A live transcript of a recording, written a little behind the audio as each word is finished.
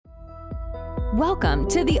Welcome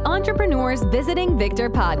to the Entrepreneurs Visiting Victor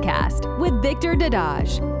podcast with Victor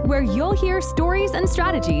Dadage, where you'll hear stories and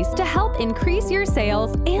strategies to help increase your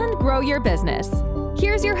sales and grow your business.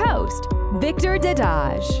 Here's your host, Victor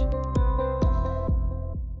Dadage.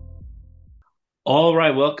 All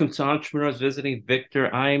right, welcome to Entrepreneurs Visiting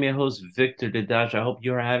Victor. I am your host, Victor Dadage. I hope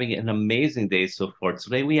you're having an amazing day so far.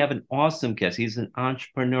 Today, we have an awesome guest. He's an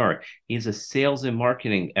entrepreneur. He's a sales and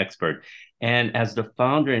marketing expert. And as the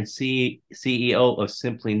founder and CEO of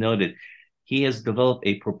Simply Noted, he has developed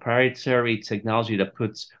a proprietary technology that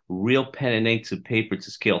puts real pen and ink to paper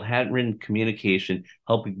to scale handwritten communication,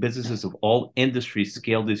 helping businesses of all industries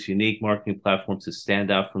scale this unique marketing platform to stand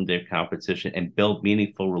out from their competition and build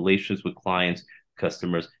meaningful relations with clients,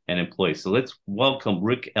 customers, and employees. So let's welcome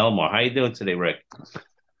Rick Elmore. How are you doing today, Rick?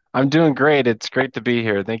 I'm doing great. It's great to be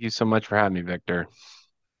here. Thank you so much for having me, Victor.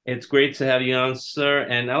 It's great to have you on, sir.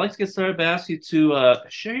 And I'd like to get started by asking you to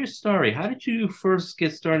share your story. How did you first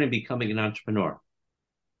get started in becoming an entrepreneur?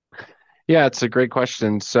 Yeah, it's a great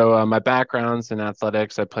question. So my background's in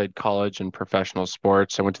athletics. I played college and professional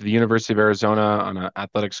sports. I went to the University of Arizona on an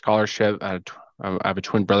athletic scholarship. I have a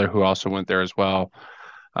twin brother who also went there as well.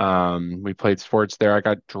 We played sports there.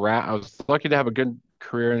 I was lucky to have a good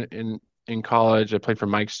career in college. I played for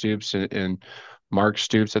Mike Stoops and Mark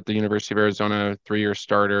Stoops at the University of Arizona, 3-year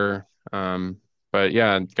starter. But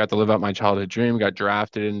yeah, got to live out my childhood dream. Got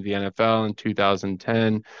drafted into the NFL in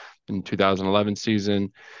 2010 and 2011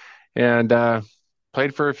 season, and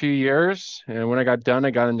played for a few years. And when I got done,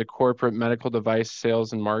 I got into corporate medical device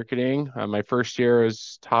sales and marketing. My first year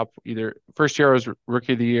was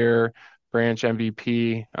rookie of the year, branch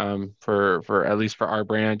MVP for at least for our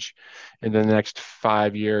branch. And then the next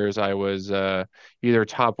 5 years, I was either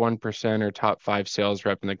top 1% or top 5 sales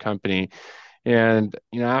rep in the company. And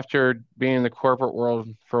after being in the corporate world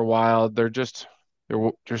for a while, there just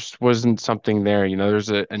wasn't something there. There's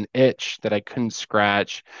an itch that I couldn't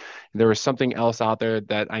scratch. There was something else out there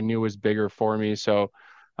that I knew was bigger for me. So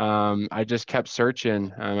I just kept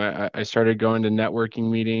searching. I started going to networking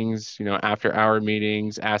meetings, after hour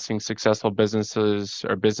meetings, asking successful businesses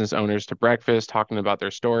or business owners to breakfast, talking about their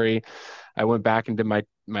story. I went back and did my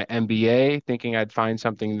MBA, thinking I'd find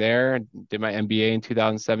something there. Did my MBA in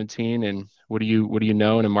 2017, and what do you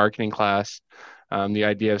know, in a marketing class, the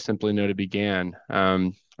idea of Simply Noted began. I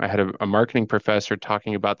had a marketing professor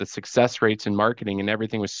talking about the success rates in marketing, and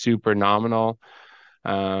everything was super nominal.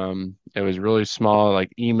 It was really small,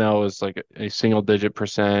 like email was like a single digit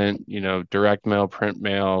percent, direct mail, print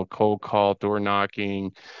mail, cold call, door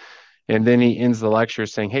knocking. And then he ends the lecture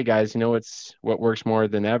saying, "Hey guys, what works more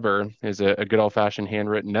than ever is a good old fashioned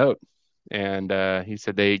handwritten note." And he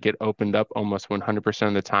said they get opened up almost 100%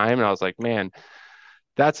 of the time. And I was like, man,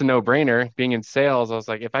 that's a no-brainer. Being in sales, I was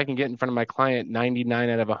like, if I can get in front of my client 99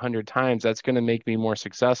 out of 100 times, that's going to make me more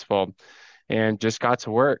successful. And just got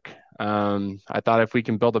to work. I thought if we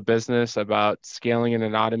can build a business about scaling it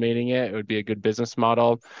and automating it, it would be a good business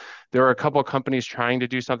model. There were a couple of companies trying to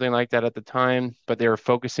do something like that at the time, but they were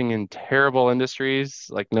focusing in terrible industries.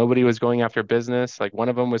 Like nobody was going after business. Like one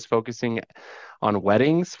of them was focusing on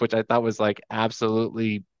weddings, which I thought was like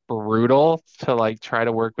absolutely brutal to like try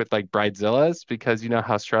to work with like bridezillas, because you know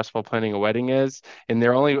how stressful planning a wedding is, and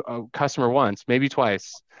they're only a customer once, maybe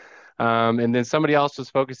twice. And then somebody else was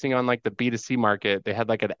focusing on like the B2C market. They had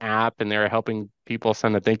like an app and they were helping people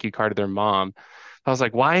send a thank you card to their mom. I was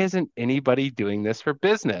like, why isn't anybody doing this for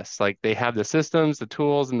business? Like they have the systems, the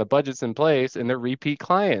tools, and the budgets in place, and they're repeat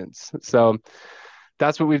clients. So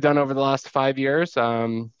that's what we've done over the last 5 years.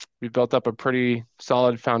 We've built up a pretty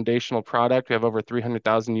solid foundational product. We have over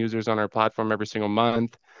 300,000 users on our platform every single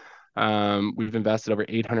month. We've invested over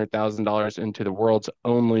 $800,000 into the world's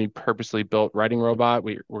only purposely built writing robot.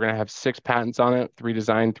 We're going to have 6 patents on it, 3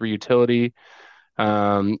 design, 3 utility.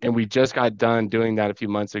 And we just got done doing that a few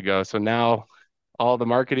months ago. So now all the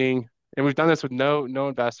marketing, and we've done this with no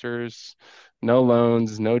investors, no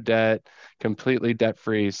loans, no debt, completely debt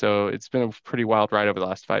free. So it's been a pretty wild ride over the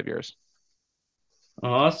last 5 years.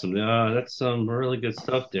 Awesome. That's some really good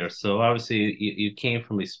stuff there. So obviously you came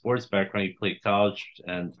from a sports background. You played college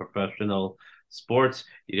and professional sports.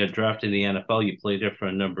 You got drafted in the NFL. You played there for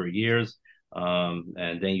a number of years.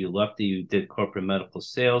 And then you left you did corporate medical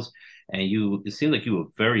sales, and it seemed like you were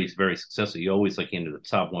very, very successful. You always like into the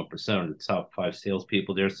top 1% or the top 5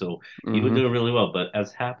 salespeople there. So you were Mm-hmm. doing really well. But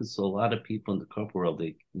as happens to a lot of people in the corporate world,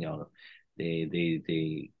 they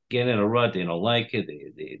get in a rut. They don't like it.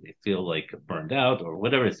 They feel like burned out or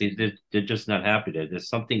whatever. They're just not happy. There's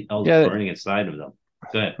something else Yeah, burning inside of them.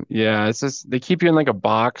 Go ahead. yeah, it's just they keep you in like a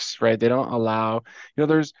box, right? They don't allow,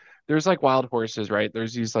 there's there's like wild horses, right?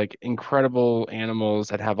 There's these like incredible animals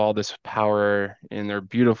that have all this power and they're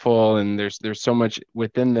beautiful and there's so much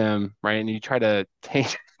within them, right? And you try to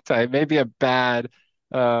take it may be a bad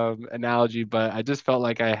analogy, but I just felt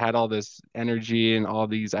like I had all this energy and all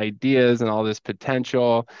these ideas and all this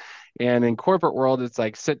potential. And in corporate world, it's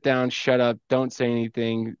like sit down, shut up, don't say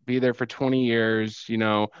anything, be there for 20 years,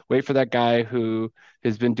 wait for that guy who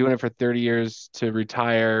has been doing it for 30 years to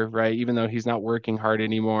retire, right? Even though he's not working hard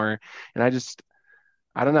anymore. And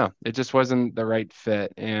I don't know, it just wasn't the right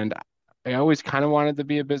fit. And I always kind of wanted to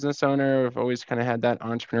be a business owner. I've always kind of had that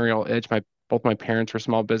entrepreneurial itch. Both my parents were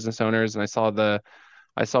small business owners, and I saw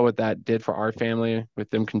what that did for our family with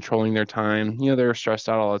them controlling their time. They were stressed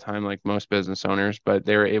out all the time, like most business owners, but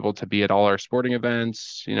they were able to be at all our sporting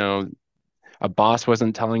events. A boss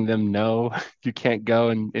wasn't telling them, no, you can't go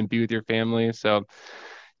and be with your family. So,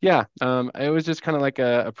 yeah, it was just kind of like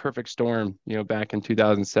a perfect storm, back in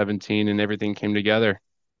 2017, and everything came together.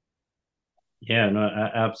 Yeah, no,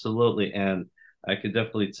 absolutely. And I could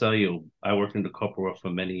definitely tell you, I worked in the corporate world for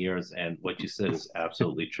many years, and what you said is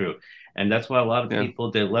absolutely true. And that's why a lot of Yeah.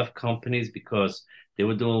 people they left companies because they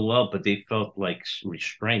were doing well, but they felt like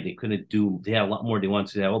restrained. They couldn't do. They had a lot more they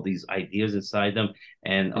wanted to have all these ideas inside them,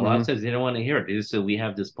 and a lot Hmm. of times they don't want to hear it. They just said, "We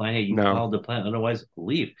have this plan. Hey, you No. follow the plan, otherwise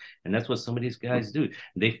leave." And that's what some of these guys do.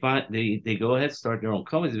 They go ahead, start their own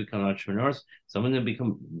companies, become entrepreneurs. Some of them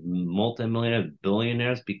become multimillionaires,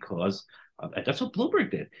 billionaires because that's what Bloomberg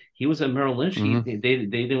did. He was at Merrill Lynch. Hmm. They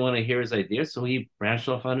didn't want to hear his ideas, so he branched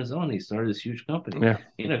off on his own. He started this huge company. Yeah.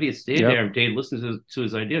 If he had stayed Yep. there and they listened to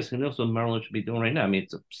his ideas, who knows what Merrill Lynch would be doing right now? I mean,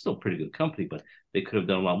 it's still a pretty good company, but they could have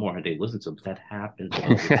done a lot more had they listened to him. But that happens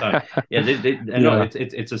all the time. Yeah, I know Yeah.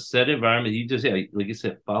 it's a set environment. You just like you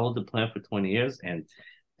said, follow the plan for 20 years, and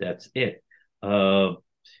that's it. Uh,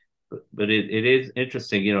 but it is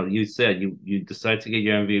interesting. You said you decided to get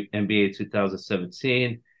your MBA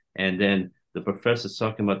 2017, and then the professor's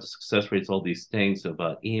talking about the success rates, all these things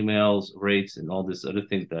about emails rates and all this other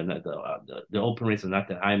things. The open rates are not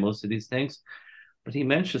that high, most of these things. But he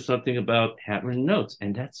mentioned something about handwritten notes,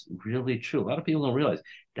 and that's really true. A lot of people don't realize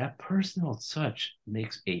that personal touch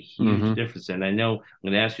makes a huge Hmm. difference. And I know I'm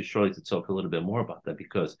going to ask you shortly to talk a little bit more about that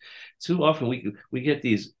because too often we get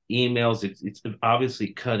these emails. It's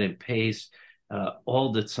obviously cut and paste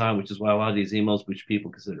all the time, which is why a lot of these emails, which people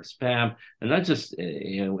consider spam, and not just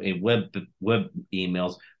in web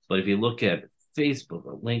emails, but if you look at Facebook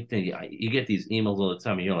or LinkedIn, you get these emails all the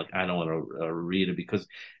time, and you're like, I don't want to read it because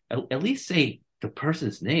at least say the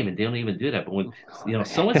person's name, and they don't even do that. But when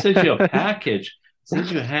someone sends you a package, sends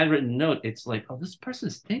you a handwritten note, it's like, oh, this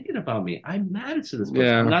person's thinking about me. I'm mad to this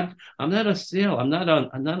person. Yeah. I'm not a sale. I'm not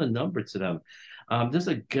a number to them. There's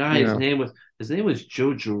a guy. Yeah. His name was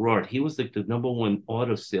Joe Girard. He was like the number one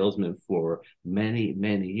auto salesman for many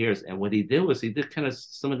years. And what he did was he did kind of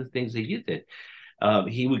some of the things that you did.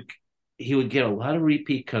 He would get a lot of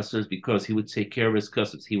repeat customers because he would take care of his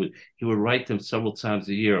customers. He would write them several times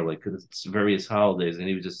a year, like it's various holidays, and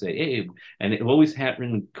he would just say, "Hey," and it always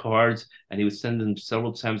handwritten cards, and he would send them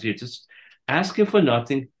several times a year, just asking for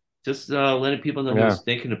nothing, just letting people know he Yeah. was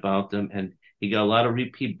thinking about them, and he got a lot of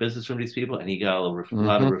repeat business from these people, and he got a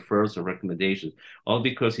lot of Hmm. referrals or recommendations, all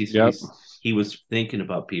because Yep. he was thinking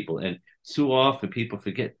about people, and too often people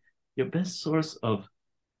forget your best source of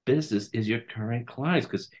business is your current clients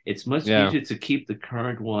because it's much Yeah. easier to keep the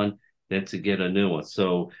current one than to get a new one.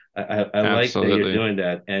 So I like that you're Absolutely. doing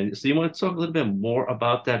that. And so you want to talk a little bit more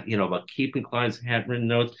about that, about keeping clients' handwritten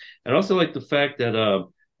notes, and also like the fact that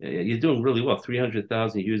you're doing really well,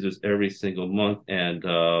 300,000 users every single month. And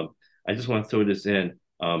I just want to throw this in.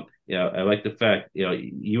 I like the fact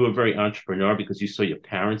you were very entrepreneur because you saw your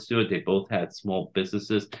parents do it. They both had small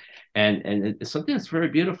businesses, and it's something that's very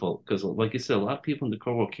beautiful because, like you said, a lot of people in the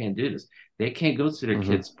core world can't do this. They can't go to their Hmm.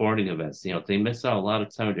 kids' sporting events. They miss out a lot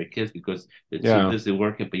of time with their kids because they're too Yeah. busy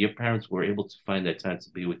working. But your parents were able to find that time to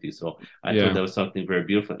be with you. So I thought Yeah. that was something very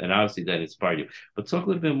beautiful, and obviously that inspired you. But talk a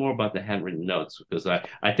little bit more about the handwritten notes because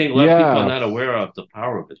I think a lot of people are Yeah. not aware of the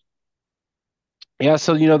power of it. Yeah,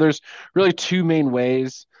 so there's really two main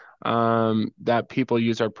ways that people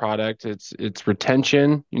use our product. It's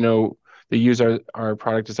retention. They use our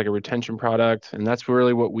product as like a retention product, and that's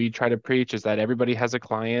really what we try to preach is that everybody has a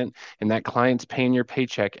client, and that client's paying your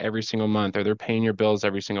paycheck every single month, or they're paying your bills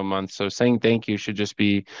every single month. So saying thank you should just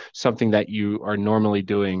be something that you are normally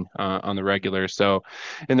doing on the regular. So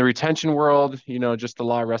in the retention world, just the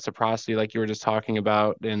law of reciprocity, like you were just talking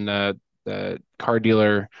about, in the the car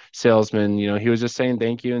dealer salesman, he was just saying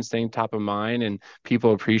thank you and staying top of mind, and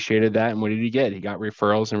people appreciated that. And what did he get? He got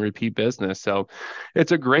referrals and repeat business. So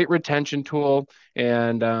it's a great retention tool.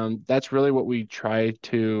 And that's really what we try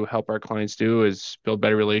to help our clients do, is build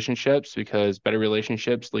better relationships, because better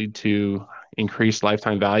relationships lead to increased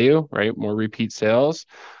lifetime value, right? More repeat sales,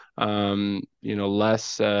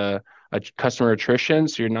 less a customer attrition.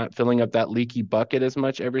 So you're not filling up that leaky bucket as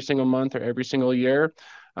much every single month or every single year.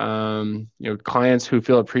 Clients who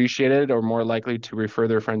feel appreciated are more likely to refer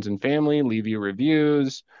their friends and family, leave you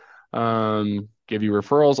reviews, give you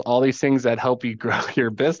referrals, all these things that help you grow your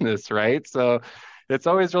business, right? So it's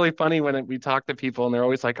always really funny when we talk to people and they're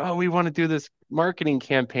always like, oh, we want to do this marketing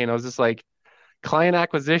campaign. I was just like, client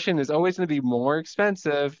acquisition is always going to be more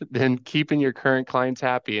expensive than keeping your current clients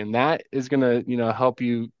happy. And that is going to, help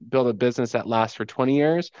you build a business that lasts for 20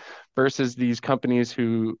 years versus these companies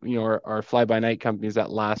who, are fly by night companies that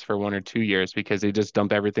last for 1 or 2 years because they just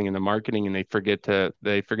dump everything in the marketing and they forget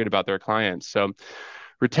about their clients. So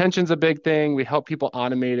retention's a big thing. We help people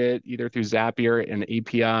automate it either through Zapier and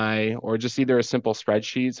API, or just either a simple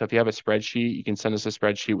spreadsheet. So if you have a spreadsheet, you can send us a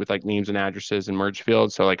spreadsheet with like names and addresses and merge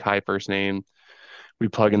fields. So like hi, first name, we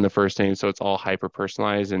plug in the first name, so it's all hyper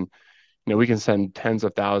personalized, and we can send tens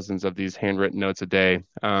of thousands of these handwritten notes a day.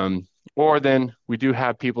 Or then we do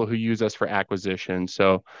have people who use us for acquisition.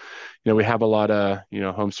 So we have a lot of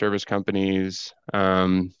home service companies,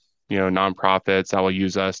 nonprofits that will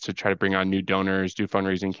use us to try to bring on new donors, do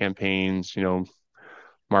fundraising campaigns,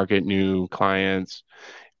 market new clients.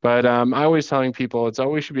 But I always telling people it's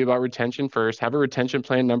always should be about retention first. Have a retention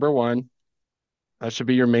plan, number one. That should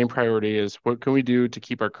be your main priority, is what can we do to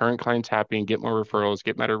keep our current clients happy and get more referrals,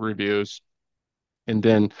 get better reviews. And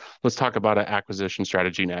then let's talk about an acquisition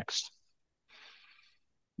strategy next.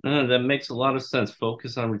 No, that makes a lot of sense.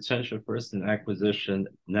 Focus on retention first and acquisition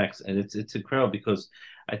next. And it's incredible because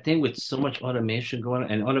I think with so much automation going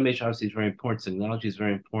on, and automation obviously is very important, technology is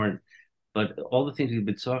very important, but all the things we've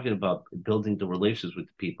been talking about, building the relations with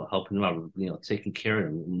the people, helping them out, taking care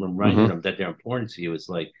of them, reminding them that they're important to you, is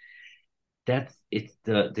like it's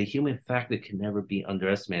the human factor can never be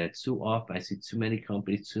underestimated. Too often I see too many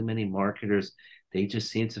companies, too many marketers, they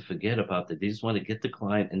just seem to forget about that. They just want to get the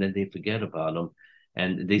client and then they forget about them.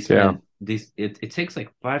 And they spend it takes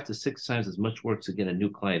like 5 to 6 times as much work to get a new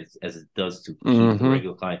client as it does to keep the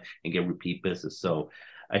regular client and get repeat business. So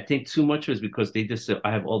I think too much of it is because they just say,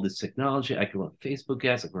 I have all this technology, I can run Facebook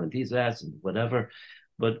ads, I can run these ads and whatever.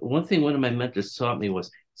 But one thing one of my mentors taught me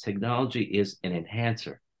was technology is an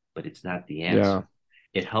enhancer, but it's not the answer.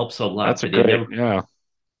 Yeah. It helps a lot. That's a great, yeah.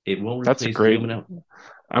 It won't That's a replace great. the human.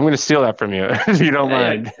 I'm going to steal that from you if you don't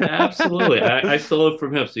mind. Absolutely. I stole it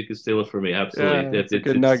from him, so you can steal it from me. Absolutely. Yeah, it's a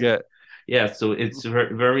good nugget. Yeah, so it's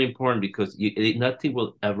very, very important because nothing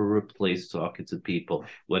will ever replace talking to people,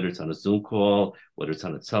 whether it's on a Zoom call, whether it's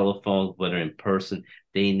on a telephone, whether in person.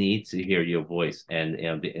 They need to hear your voice, and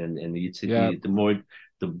the more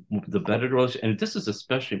the better the relationship. And this is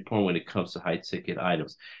especially important when it comes to high ticket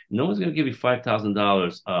items. No one's going to give you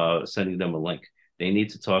 $5,000 sending them a link. They need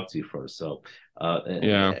to talk to you first. So,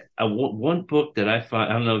 one book that I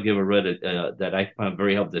find, I don't know if you ever read it, that I found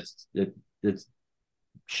very helpful, that's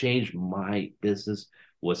changed my business,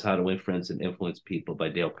 was How to Win Friends and Influence People by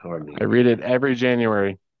Dale Carnegie. I read it every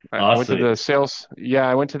January. Awesome. I went to the sales. Yeah,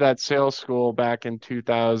 I went to that sales school back in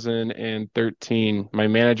 2013. My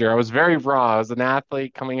manager, I was very raw. I was an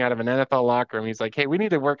athlete coming out of an NFL locker room. He's like, hey, we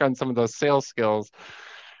need to work on some of those sales skills.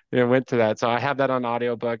 Went to that. So I have that on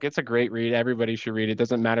audiobook. It's a great read. Everybody should read it. It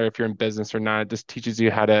doesn't matter if you're in business or not. It just teaches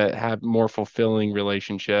you how to have more fulfilling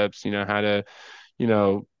relationships, how to,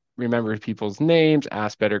 remember people's names,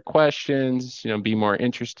 ask better questions, be more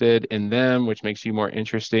interested in them, which makes you more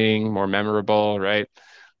interesting, more memorable, right?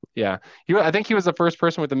 Yeah. I think he was the first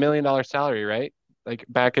person with $1 million salary, right? Like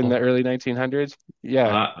back in the early 1900s.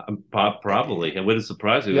 Yeah. Probably. It wouldn't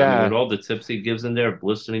surprise you. Yeah. I mean, with all the tips he gives in there,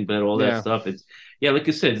 blistering bed, all that stuff. It's, like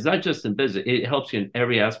you said, it's not just in business. It helps you in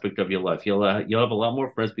every aspect of your life. You'll have a lot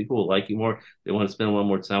more friends. People will like you more. They want to spend a lot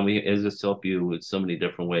more time with you. It just help you with so many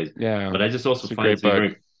different ways. Yeah. But I just also find it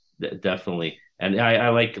very, definitely. And I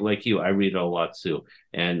like you. I read a lot too.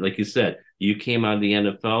 And like you said, you came out of the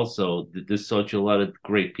NFL, so this taught you a lot of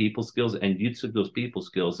great people skills, and you took those people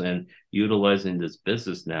skills and utilizing this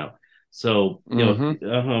business now. So what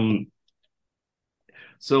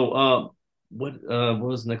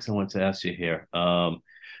was the next I wanted to ask you here?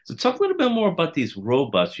 So talk a little bit more about these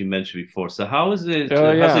robots you mentioned before. So how is it?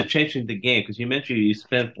 How's it changing the game? Because you mentioned you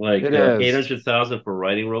spent like 800,000 for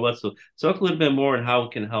writing robots. So talk a little bit more on how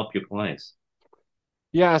it can help your clients.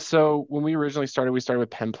 Yeah, so when we originally started, we started with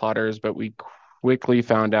pen plotters, but we quickly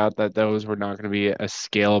found out that those were not going to be a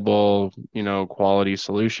scalable, quality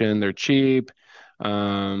solution. They're cheap.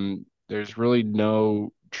 There's really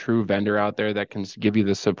no true vendor out there that can give you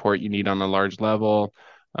the support you need on a large level.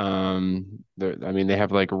 I mean, they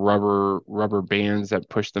have like rubber bands that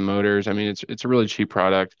push the motors. I mean, it's a really cheap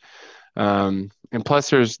product. And plus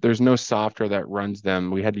there's no software that runs them.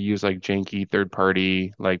 We had to use like janky third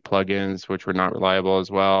party like plugins, which were not reliable as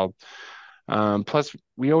well. Plus,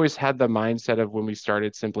 we always had the mindset of when we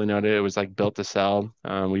started Simply Noted, it was like built to sell.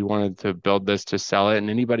 We wanted to build this to sell it, and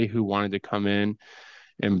anybody who wanted to come in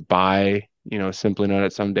and buy, Simply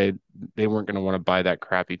Noted someday, they weren't going to want to buy that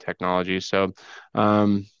crappy technology. So,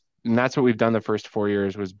 and that's what we've done the first 4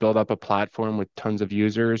 years was build up a platform with tons of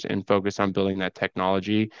users and focus on building that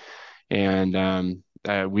technology. And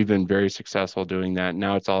we've been very successful doing that.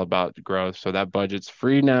 Now it's all about growth. So that budget's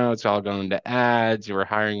free now. It's all going to ads. We're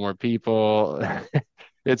hiring more people.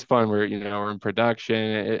 It's fun. We're in production.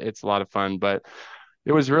 It's a lot of fun, but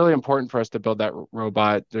it was really important for us to build that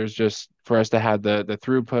robot. There's just for us to have the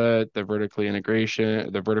throughput, the vertical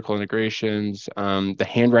integrations, the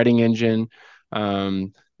handwriting engine.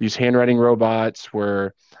 These handwriting robots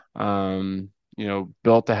were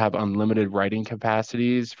built to have unlimited writing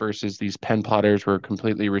capacities versus these pen plotters were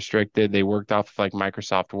completely restricted. They worked off of like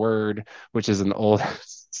Microsoft Word, which is an old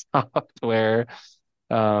software.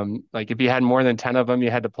 Like if you had more than 10 of them, you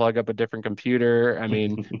had to plug up a different computer. I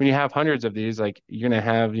mean, when you have hundreds of these, like you're going to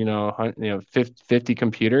have, 50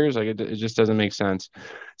 computers, like it just doesn't make sense.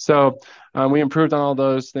 So we improved on all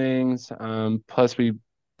those things. Plus we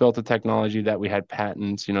built a technology that we had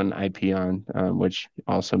patents, an IP on, which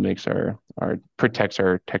also makes our protects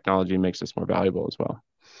our technology, makes us more valuable as well.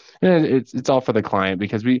 And it's all for the client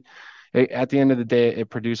because at the end of the day, it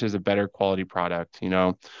produces a better quality product.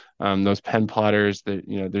 Those pen plotters that,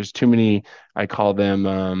 there's too many, I call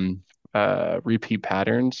them repeat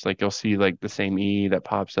patterns. Like you'll see like the same E that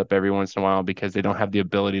pops up every once in a while because they don't have the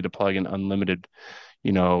ability to plug in unlimited,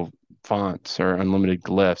 fonts or unlimited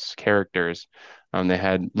glyphs, characters. They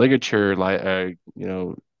had ligatures are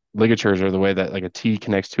the way that like a T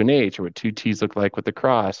connects to an H or what two T's look like with the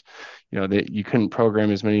cross, that you couldn't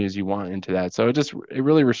program as many as you want into that. So it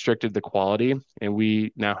really restricted the quality, and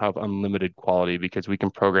we now have unlimited quality because we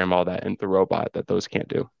can program all that into the robot that those can't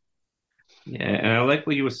do. Yeah, and I like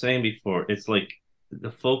what you were saying before. It's like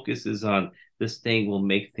the focus is on this thing will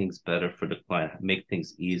make things better for the client, make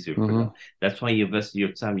things easier for them. That's why you invested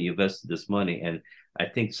your time, you invested this money. And I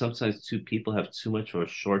think sometimes too people have too much of a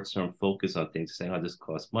short-term focus on things, saying, "Oh, this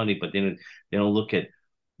costs money," but then they don't look at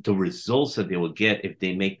the results that they will get if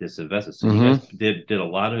they make this investment. So you guys did a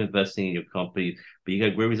lot of investing in your company, but you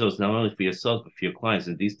got great results not only for yourself but for your clients.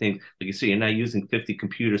 And these things, like you say, you're not using 50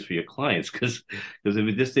 computers for your clients because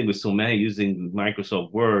if this thing was so many using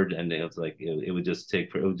Microsoft Word, and it's like it would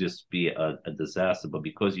just be a disaster. But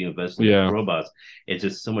because you invest in robots, it's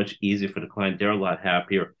just so much easier for the client. They're a lot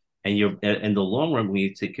happier, and you're in the long run when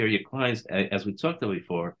you take care of your clients, as we talked about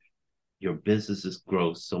before, your businesses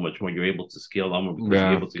grow so much more. You're able to scale a lot more because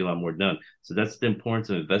you're able to get a lot more done. So that's the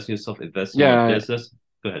importance of investing in yourself, investing in your business.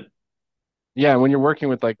 Go ahead. Yeah, when you're working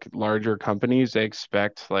with like larger companies, they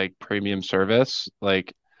expect like premium service,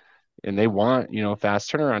 and they want,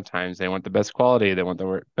 fast turnaround times. They want the best quality. They want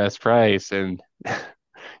the best price. And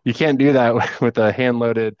you can't do that with a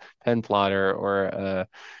hand-loaded pen plotter or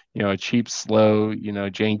a cheap, slow,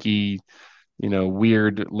 janky,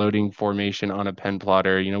 weird loading formation on a pen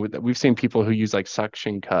plotter. We've seen people who use like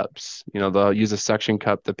suction cups. They'll use a suction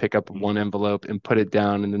cup to pick up one envelope and put it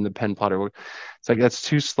down, and then the pen plotter. It's like that's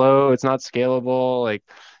too slow. It's not scalable. Like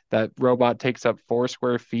that robot takes up 4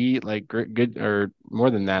 square feet, like good or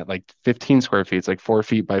more than that, like 15 square feet. It's like 4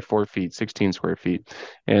 feet by 4 feet, 16 square feet,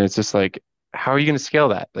 and it's just like, how are you going to scale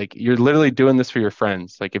that? Like you're literally doing this for your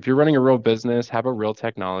friends. Like if you're running a real business, have a real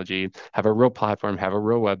technology, have a real platform, have a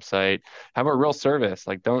real website, have a real service.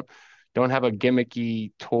 Like don't have a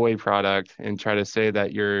gimmicky toy product and try to say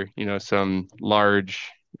that you're, some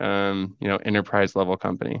large, enterprise level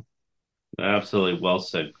company. Absolutely. Well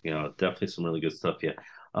said. Definitely some really good stuff. Yeah.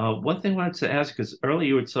 One thing I wanted to ask, because earlier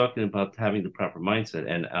you were talking about having the proper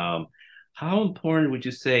mindset, and how important would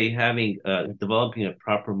you say having developing a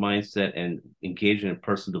proper mindset and engaging in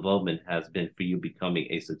personal development has been for you becoming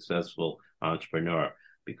a successful entrepreneur?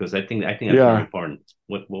 Because I think that's very important.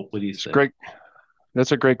 What do you say? Great.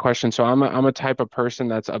 That's a great question. So I'm a type of person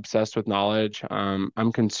that's obsessed with knowledge.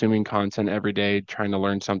 I'm consuming content every day, trying to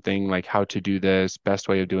learn something like how to do this, best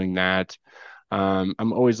way of doing that.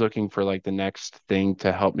 I'm always looking for like the next thing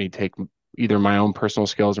to help me take either my own personal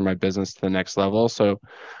skills or my business to the next level. So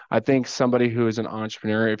I think somebody who is an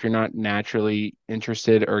entrepreneur, if you're not naturally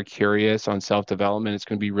interested or curious on self-development, it's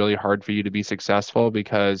going to be really hard for you to be successful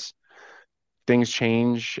because things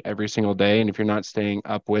change every single day. And if you're not staying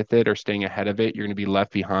up with it or staying ahead of it, you're going to be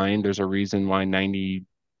left behind. There's a reason why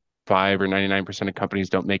 95 or 99% of companies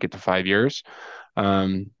don't make it to 5 years,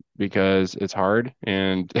 because it's hard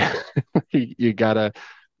and you gotta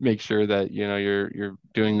make sure that you're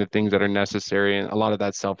doing the things that are necessary, and a lot of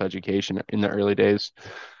that's self-education in the early days.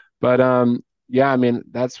 But yeah, I mean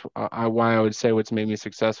that's why I would say what's made me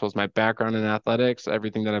successful is my background in athletics,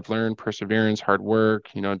 everything that I've learned, perseverance, hard work,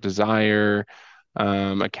 desire,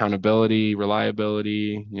 accountability,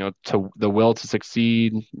 reliability, to the will to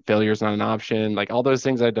succeed. Failure is not an option. Like all those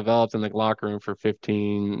things I developed in the locker room for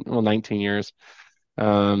 19 years.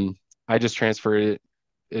 Um, I just transferred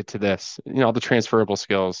it to this, all the transferable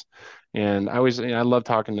skills. And I love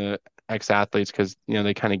talking to ex-athletes because,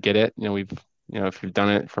 they kind of get it. If you've done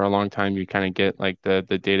it for a long time, you kind of get like the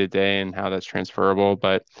day to day and how that's transferable.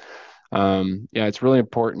 But yeah, it's really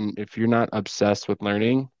important if you're not obsessed with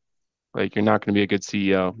learning, like you're not going to be a good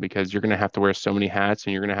CEO because you're going to have to wear so many hats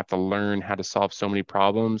and you're going to have to learn how to solve so many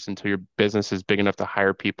problems until your business is big enough to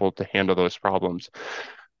hire people to handle those problems.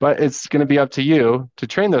 But it's going to be up to you to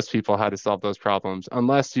train those people how to solve those problems,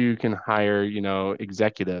 unless you can hire,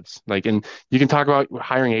 executives. Like, and you can talk about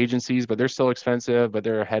hiring agencies, but they're still expensive, but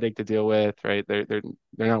they're a headache to deal with, right? They're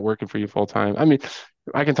not working for you full time. I mean,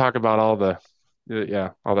 I can talk about yeah,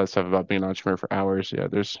 all that stuff about being an entrepreneur for hours.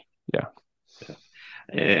 Yeah.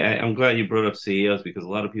 I'm glad you brought up CEOs because a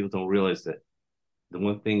lot of people don't realize that the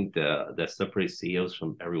one thing that separates CEOs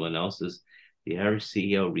from everyone else is the average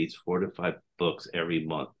CEO reads 4 to 5 books every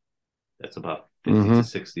month. That's about 50 to Mm-hmm.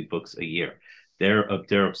 60 books a year. They're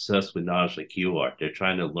obsessed with knowledge like you are. They're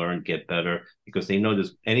trying to learn, get better because they know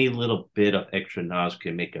there's any little bit of extra knowledge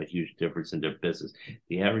can make a huge difference in their business.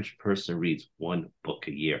 The average person reads 1 book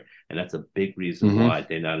a year, and that's a big reason Mm-hmm. why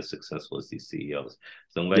they're not as successful as these CEOs.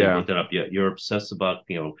 So I'm glad you Yeah. brought that up. You're obsessed about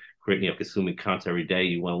creating, consuming content every day.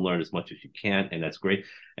 You want to learn as much as you can, and that's great.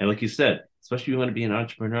 And like you said, especially if you want to be an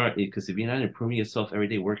entrepreneur, because if you're not improving yourself every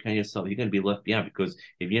day, working on yourself, you're going to be left behind. Because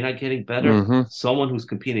if you're not getting better, Mm-hmm. someone who's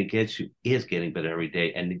competing against you is getting better every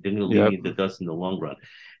day, and they're going to leave Yep. you in the dust in the long run.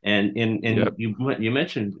 And Yep. you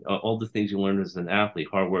mentioned all the things you learned as an athlete: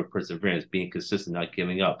 hard work, perseverance, being consistent, not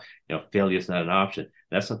giving up. Failure is not an option.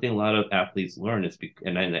 That's something a lot of athletes learn.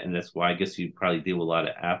 And that's why I guess you probably deal with a lot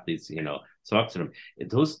of athletes. Talk to them.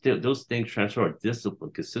 Those things transfer discipline,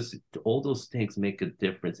 consistency. All those things make a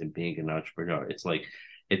difference in being an entrepreneur. It's like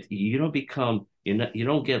you don't become you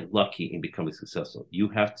don't get lucky in becoming successful. You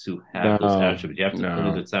have to have those No. attributes. You have to put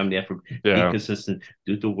in the No. time, the effort, be Yeah. consistent,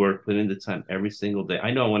 do the work, put in the time every single day. I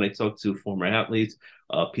know when I talk to former athletes,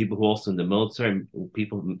 people who also in the military,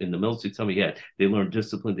 people in the military tell me, yeah, they learn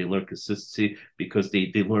discipline, they learn consistency because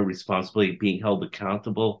they learn responsibility, being held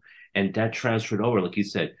accountable, and that transferred over, like you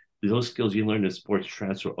said. Those skills you learned in sports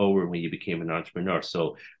transfer over when you became an entrepreneur.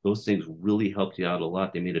 So those things really helped you out a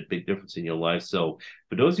lot. They made a big difference in your life. So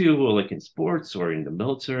for those of you who are like in sports or in the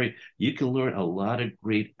military, you can learn a lot of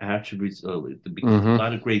great attributes, a Mm-hmm.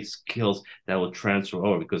 lot of great skills that will transfer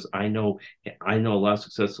over. Because I know a lot of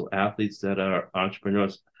successful athletes that are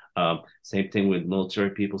entrepreneurs. Same thing with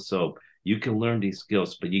military people. So you can learn these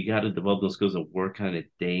skills, but you got to develop those skills and work on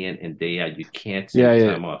it day in and day out. You can't Yeah. take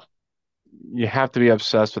Yeah. time off. You have to be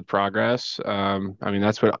obsessed with progress. I mean,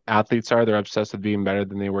 that's what athletes are. They're obsessed with being better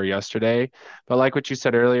than they were yesterday. But like what you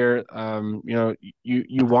said earlier,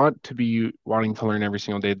 you want to be wanting to learn every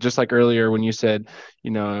single day. Just like earlier when you said,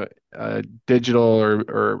 digital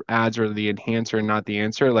or ads are the enhancer and not the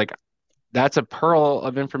answer. Like that's a pearl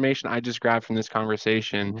of information I just grabbed from this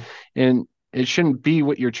conversation. Mhm. And it shouldn't be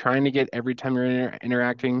what you're trying to get every time you're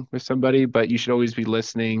interacting with somebody, but you should always be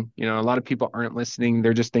listening. A lot of people aren't listening.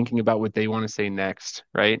 They're just thinking about what they want to say next,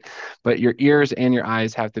 right? But your ears and your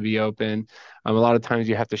eyes have to be open. A lot of times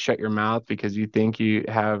you have to shut your mouth because you think you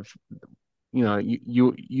have,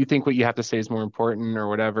 you think what you have to say is more important or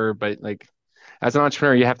whatever. But like as an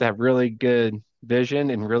entrepreneur, you have to have really good vision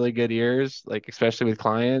and really good ears, like especially with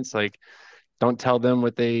clients. Like don't tell them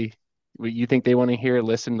what you think they want to hear.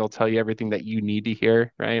 Listen, they'll tell you everything that you need to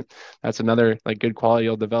hear, right? That's another like good quality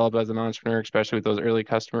you'll develop as an entrepreneur, especially with those early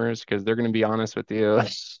customers, because they're going to be honest with you,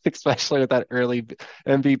 especially with that early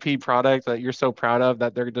MVP product that you're so proud of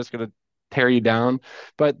that they're just going to tear you down.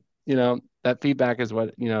 But that feedback is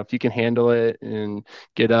what, if you can handle it and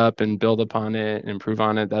get up and build upon it and improve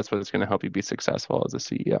on it, that's what's going to help you be successful as a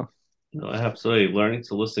CEO. No, absolutely. Learning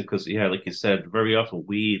to listen because, yeah, like you said, very often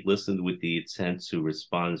we listen with the intent to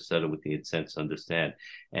respond instead of with the intent to understand.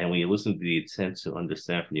 And when you listen to the intent to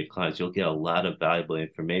understand from your clients, you'll get a lot of valuable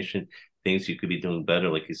information, things you could be doing better.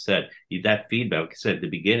 Like you said, that feedback, like you said at the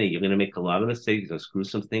beginning, you're going to make a lot of mistakes, you're going to screw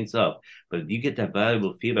some things up. But if you get that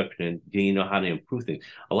valuable feedback, then you know how to improve things.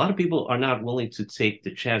 A lot of people are not willing to take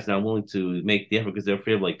the chance, not willing to make the effort because they're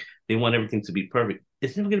afraid, like, they want everything to be perfect.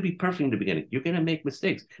 It's never going to be perfect in the beginning. You're going to make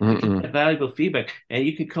mistakes. You get that valuable feedback, and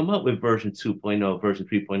you can come up with version 2.0, version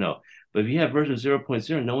 3.0. But if you have version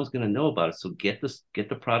 0.0, no one's going to know about it. So get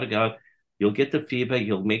the product out. You'll get the feedback.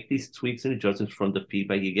 You'll make these tweaks and adjustments from the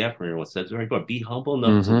feedback you get from everyone. So that's very important. Be humble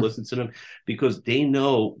enough to listen to them because they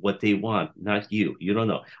know what they want, not you. You don't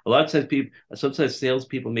know. A lot of times sometimes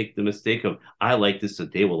salespeople make the mistake of, I like this, so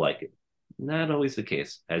they will like it. Not always the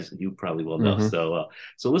case, as you probably will know.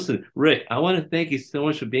 So listen, Rick, I want to thank you so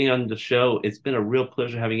much for being on the show. It's been a real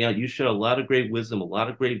pleasure having you out. You showed a lot of great wisdom, a lot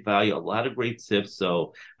of great value, a lot of great tips.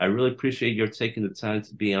 So I really appreciate your taking the time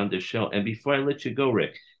to be on the show. And before I let you go,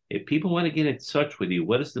 Rick, if people want to get in touch with you,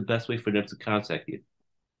 what is the best way for them to contact you?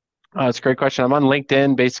 It's a great question. I'm on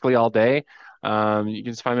LinkedIn basically all day. You can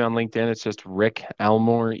just find me on LinkedIn. It's just Rick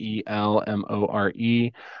Elmore, Elmore.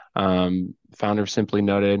 Founder of Simply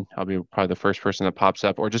Noted. I'll be probably the first person that pops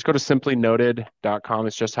up, or just go to simplynoted.com.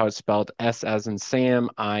 It's just how it's spelled. S as in Sam,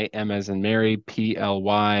 I, M as in Mary,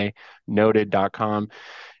 PLY, noted.com.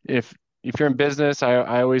 If you're in business,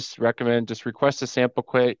 I always recommend just request a sample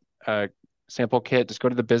kit. Just go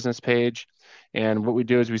to the business page. And what we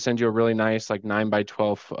do is we send you a really nice, like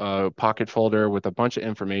 9x12 pocket folder with a bunch of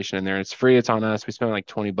information in there. It's free. It's on us. We spend like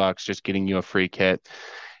 $20 just getting you a free kit.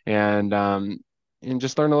 And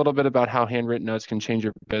just learn a little bit about how handwritten notes can change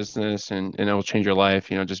your business and it will change your life,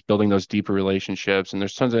 just building those deeper relationships. And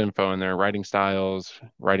there's tons of info in there, writing styles,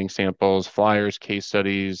 writing samples, flyers, case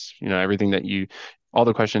studies, everything all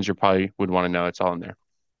the questions you probably would want to know. It's all in there.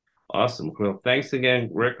 Awesome. Well, thanks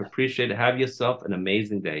again, Rick. Appreciate it. Have yourself an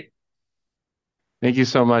amazing day. Thank you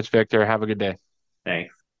so much, Victor. Have a good day.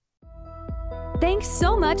 Thanks. Thanks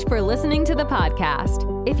so much for listening to the podcast.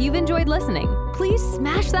 If you've enjoyed listening, please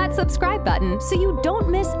smash that subscribe button so you don't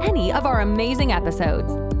miss any of our amazing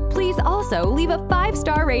episodes. Please also leave a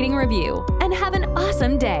 5-star rating review and have an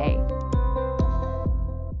awesome day.